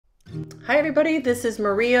Hi everybody, this is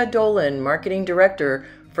Maria Dolan, Marketing Director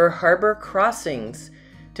for Harbor Crossings.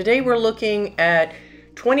 Today we're looking at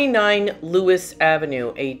 29 Lewis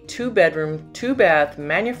Avenue, a 2-bedroom, 2-bath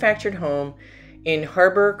manufactured home in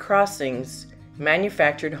Harbor Crossings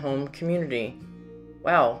manufactured home community.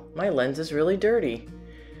 Wow, my lens is really dirty.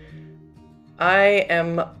 I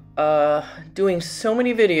am doing so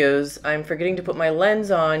many videos, I'm forgetting to put my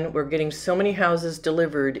lens on. We're getting so many houses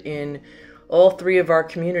delivered in all 3 of our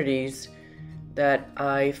communities that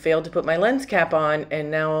I failed to put my lens cap on,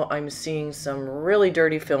 and now I'm seeing some really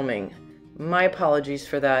dirty filming. My apologies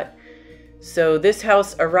for that. So this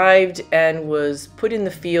house arrived and was put in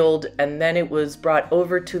the field, and then it was brought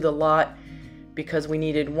over to the lot because we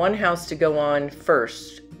needed one house to go on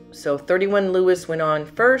first. So 31 Lewis went on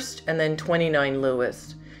first, and then 29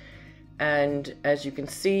 Lewis. And as you can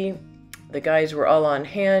see, the guys were all on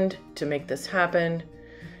hand to make this happen.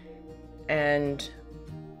 And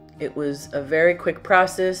it was a very quick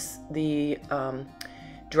process. The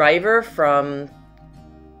driver from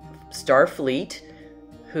Starfleet,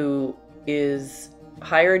 who is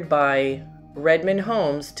hired by Redman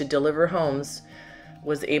Homes to deliver homes,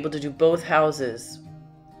 was able to do both houses.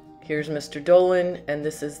 Here's Mr. Dolan, and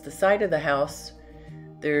this is the side of the house.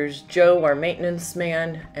 There's Joe, our maintenance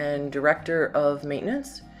man and director of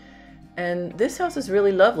maintenance. And this house is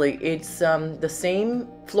really lovely. It's the same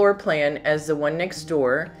floor plan as the one next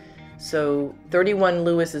door. So 31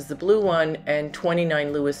 Lewis is the blue one and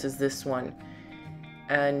 29 Lewis is this one.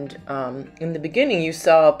 And in the beginning you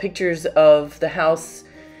saw pictures of the house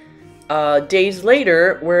days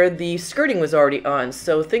later where the skirting was already on.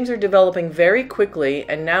 So things are developing very quickly,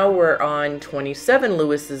 and now we're on 27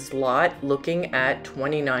 Lewis's lot looking at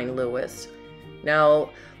 29 Lewis. Now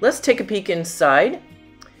let's take a peek inside.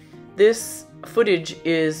 This footage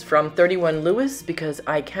is from 31 Lewis because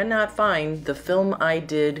I cannot find the film I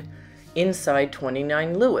did inside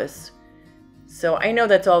 29 Lewis. So I know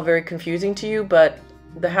that's all very confusing to you, but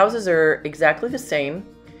the houses are exactly the same.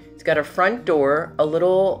 It's got a front door, a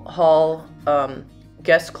little hall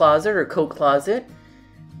guest closet or coat closet,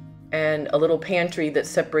 and a little pantry that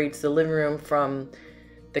separates the living room from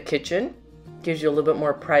the kitchen. Gives you a little bit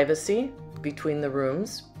more privacy between the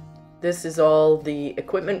rooms. This is all the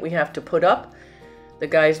equipment we have to put up. The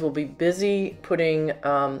guys will be busy putting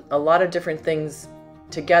a lot of different things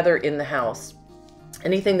together in the house.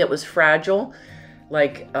 Anything that was fragile,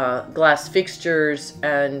 like glass fixtures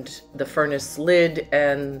and the furnace lid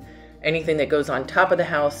and anything that goes on top of the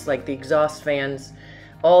house, like the exhaust fans,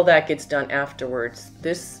 all that gets done afterwards.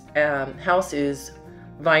 This house is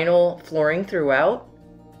vinyl flooring throughout.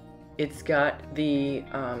 It's got the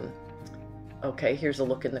okay, here's a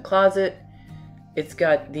look in the closet. It's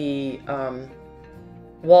got the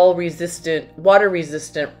water resistant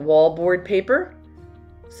wallboard paper.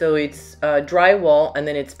 So it's drywall, and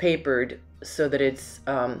then it's papered so that it's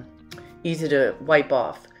easy to wipe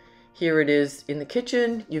off. Here it is in the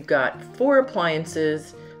kitchen. You've got 4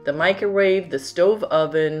 appliances: the microwave, the stove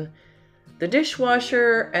oven, the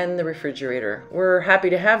dishwasher, and the refrigerator. We're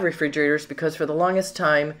happy to have refrigerators because for the longest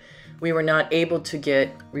time we were not able to get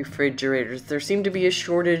refrigerators. There seemed to be a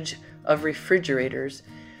shortage of refrigerators,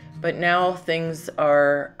 but now things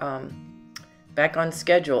are back on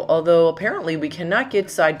schedule, although apparently we cannot get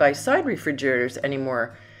side-by-side refrigerators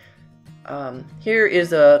anymore. Here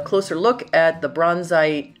is a closer look at the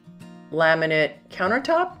Bronzite laminate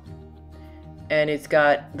countertop, and it's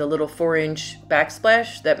got the little 4-inch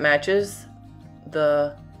backsplash that matches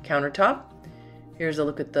the countertop. Here's a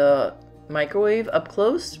look at the microwave up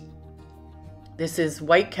close. This is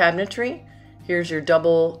white cabinetry. Here's your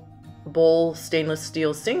double bowl stainless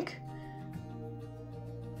steel sink.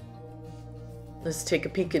 Let's take a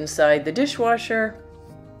peek inside the dishwasher.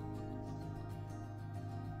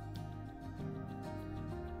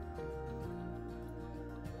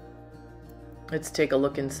 Let's take a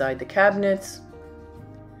look inside the cabinets.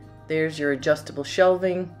 There's your adjustable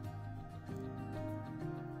shelving.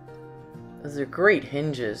 Those are great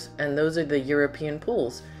hinges, and those are the European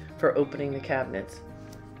pulls for opening the cabinets.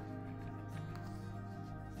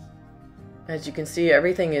 As you can see,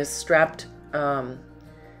 everything is strapped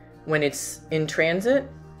when it's in transit.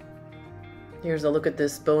 Here's a look at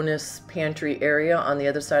this bonus pantry area on the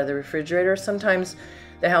other side of the refrigerator. Sometimes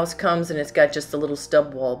the house comes and it's got just a little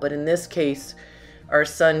stub wall, but in this case our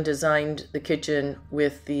son designed the kitchen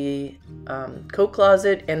with the coat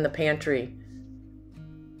closet and the pantry.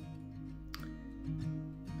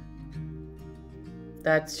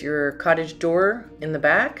 That's your cottage door in the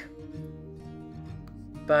back.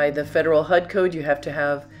 By the federal HUD code, you have to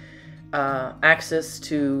have access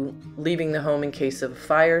to leaving the home in case of a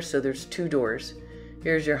fire, so there's 2 doors.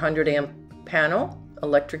 Here's your 100 amp panel,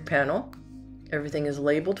 electric panel. Everything is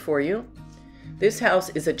labeled for you. This house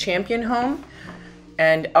is a Champion home,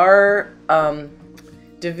 and our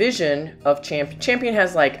division of Champion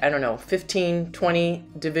has, like, I don't know, 15, 20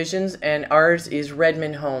 divisions, and ours is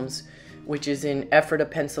Redman Homes, which is in Ephrata,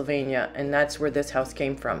 Pennsylvania, and that's where this house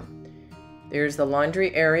came from. There's the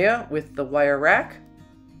laundry area with the wire rack,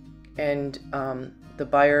 and the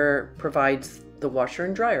buyer provides the washer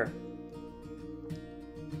and dryer.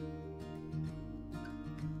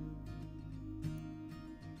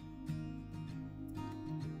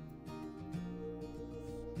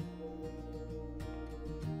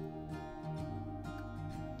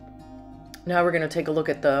 Now we're going to take a look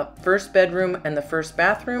at the first bedroom and the first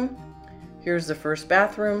bathroom. Here's the first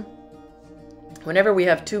bathroom. Whenever we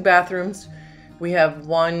have two bathrooms, we have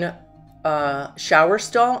one shower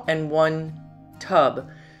stall and one tub.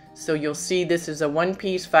 So you'll see this is a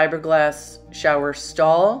one-piece fiberglass shower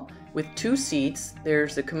stall with two seats.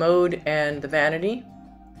 There's the commode and the vanity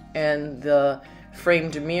and the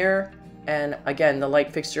framed mirror. And again, the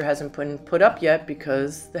light fixture hasn't been put up yet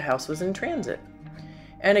because the house was in transit.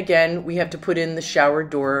 And again, we have to put in the shower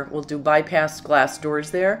door. We'll do bypass glass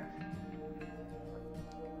doors there.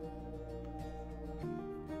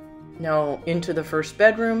 Now into the first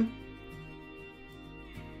bedroom.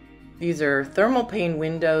 These are thermal pane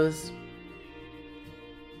windows.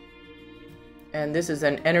 And this is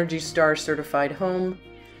an Energy Star certified home.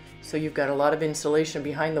 So you've got a lot of insulation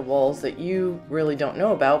behind the walls that you really don't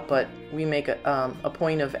know about, but we make a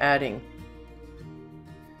point of adding.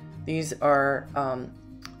 These are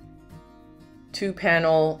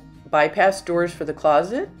 2-panel bypass doors for the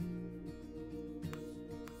closet,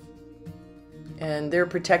 and they're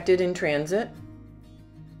protected in transit.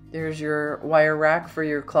 There's your wire rack for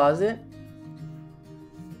your closet.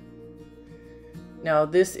 Now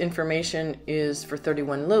this information is for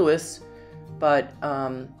 31 Lewis, but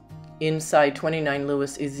inside 29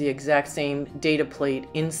 Lewis is the exact same data plate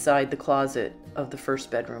inside the closet of the first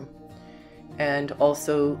bedroom, and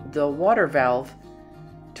also the water valve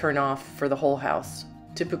turn off for the whole house.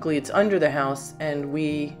 Typically it's under the house, and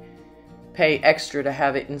we pay extra to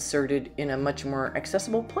have it inserted in a much more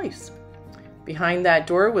accessible place. Behind that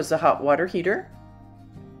door was the hot water heater.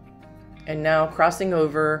 And now crossing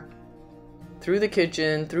over through the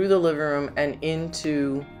kitchen, through the living room, and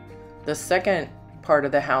into the second part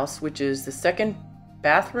of the house, which is the second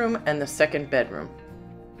bathroom and the second bedroom.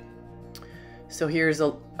 So here's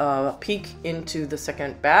a peek into the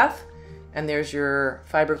second bath. And there's your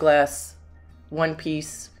fiberglass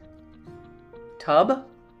one-piece tub.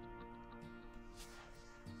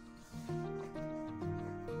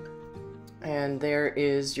 And there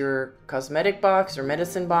is your cosmetic box or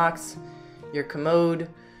medicine box, your commode,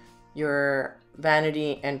 your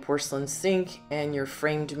vanity and porcelain sink, and your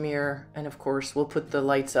framed mirror. And of course, we'll put the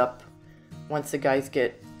lights up once the guys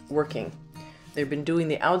get working. They've been doing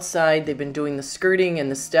the outside, they've been doing the skirting and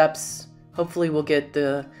the steps. Hopefully we'll get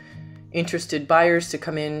the interested buyers to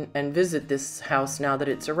come in and visit this house now that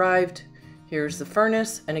it's arrived. Here's the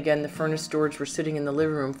furnace, and again, the furnace storage were sitting in the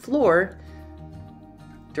living room floor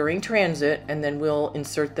during transit, and then we'll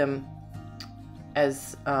insert them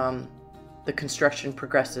as the construction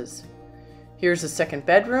progresses. Here's the second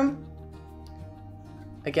bedroom.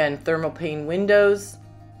 Again, thermal pane windows,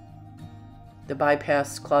 the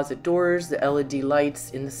bypass closet doors, the LED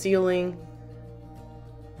lights in the ceiling,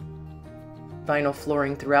 vinyl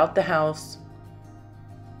flooring throughout the house.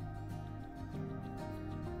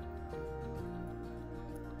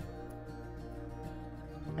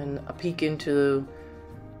 And a peek into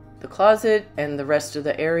the closet and the rest of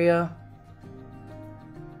the area.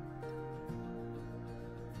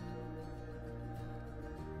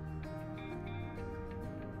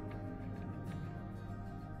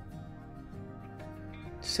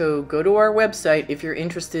 So go to our website if you're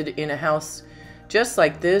interested in a house just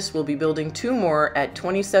like this. We'll be building 2 more at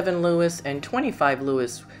 27 Lewis and 25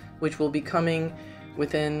 Lewis, which will be coming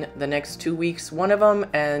within the next 2 weeks, one of them,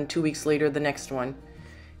 and 2 weeks later, the next one.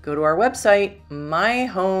 Go to our website,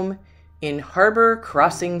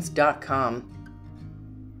 myhomeinharborcrossings.com.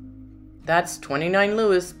 That's 29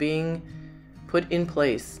 Lewis being put in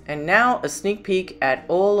place. And now a sneak peek at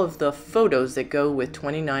all of the photos that go with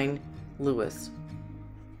 29 Lewis.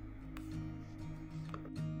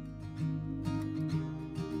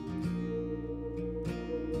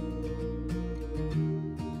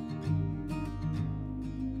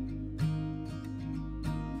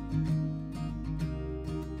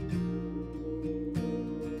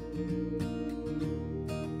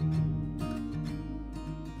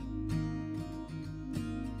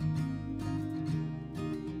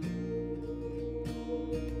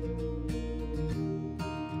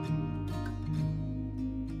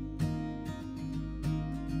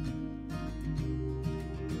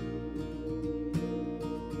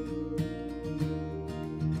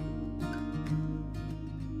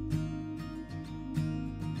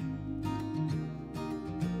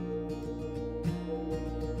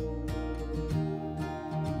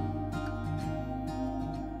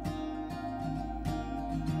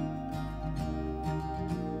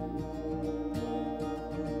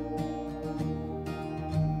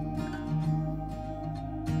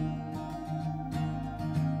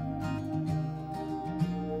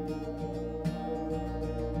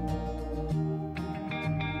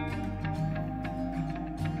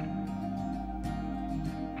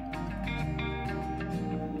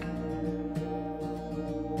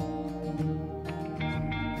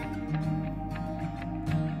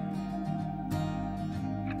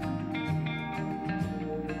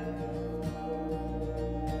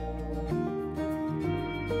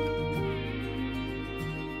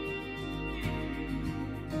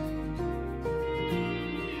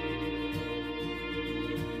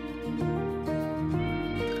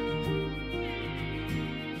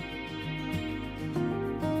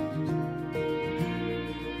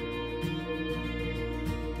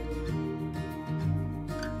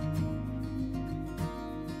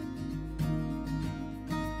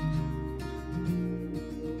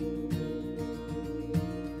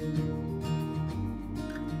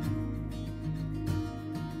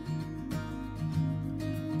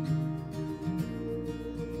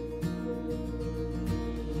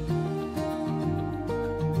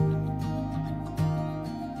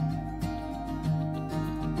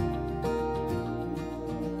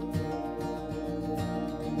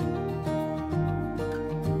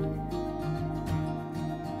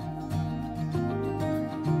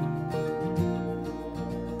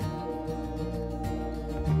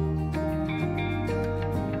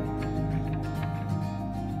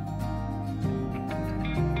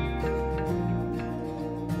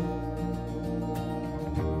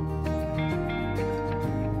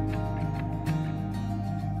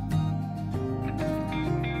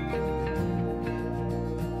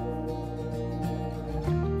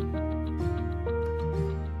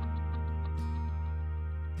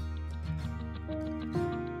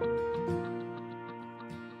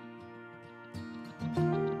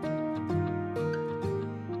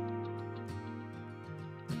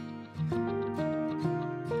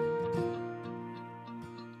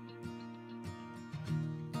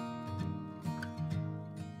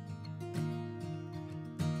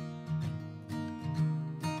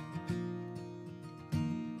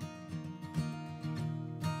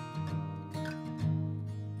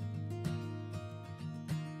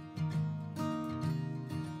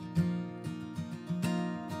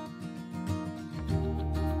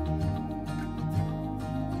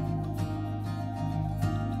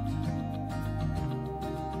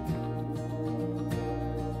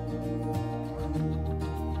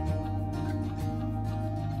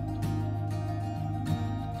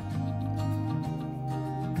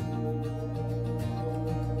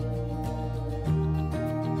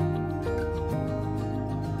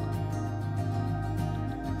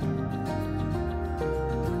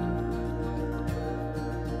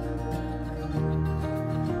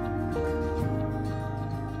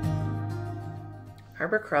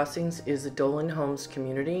 Harbor Crossings is a Dolan Homes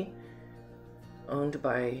community owned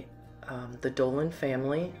by the Dolan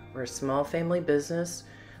family. We're a small family business.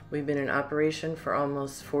 We've been in operation for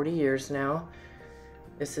almost 40 years now.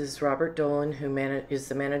 This is Robert Dolan, who is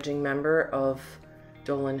the managing member of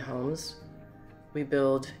Dolan Homes. We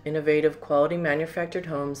build innovative, quality manufactured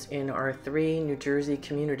homes in our 3 New Jersey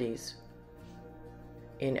communities: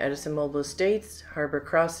 in Edison Mobile Estates, Harbor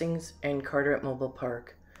Crossings, and Carteret Mobile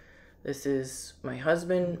Park. This is my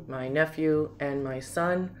husband, my nephew, and my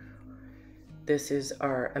son. This is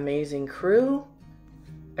our amazing crew.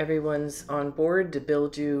 Everyone's on board to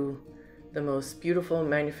build you the most beautiful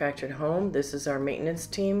manufactured home. This is our maintenance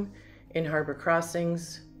team in Harbor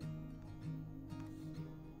Crossings.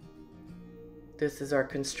 This is our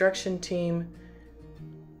construction team.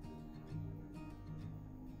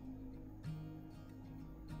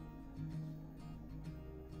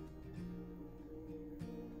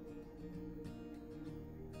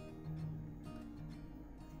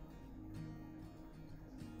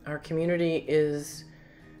 Our community is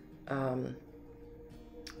a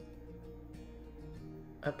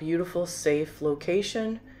beautiful, safe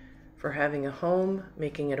location for having a home,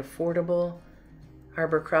 making it affordable.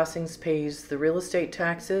 Harbor Crossings pays the real estate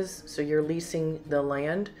taxes, so you're leasing the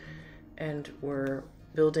land, and we're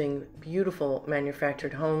building beautiful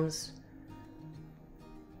manufactured homes.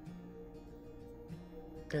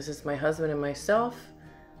 This is my husband and myself.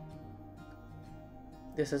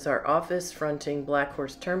 This is our office fronting Black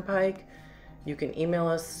Horse Turnpike. You can email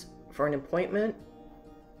us for an appointment.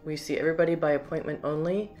 We see everybody by appointment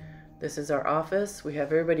only. This is our office. We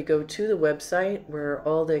have everybody go to the website where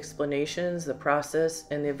all the explanations, the process,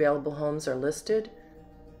 and the available homes are listed.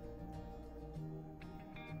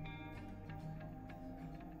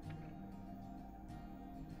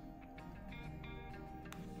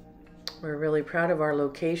 We're really proud of our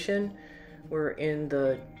location. We're in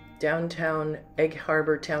the downtown Egg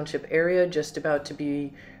Harbor Township area, just about to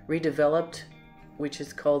be redeveloped, which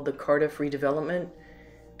is called the Cardiff Redevelopment,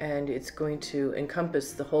 and it's going to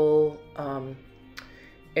encompass the whole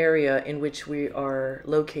area in which we are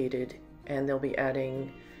located, and they'll be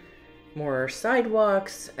adding more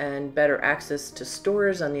sidewalks and better access to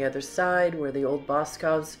stores on the other side where the old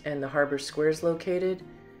Boscov's and the Harbor Square is located.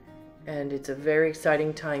 And it's a very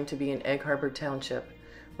exciting time to be in Egg Harbor Township.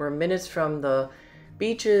 We're minutes from the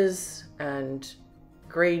beaches and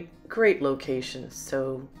great locations,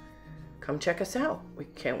 so come check us out. We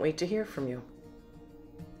can't wait to hear from you.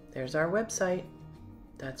 There's our website.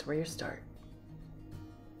 That's where you start.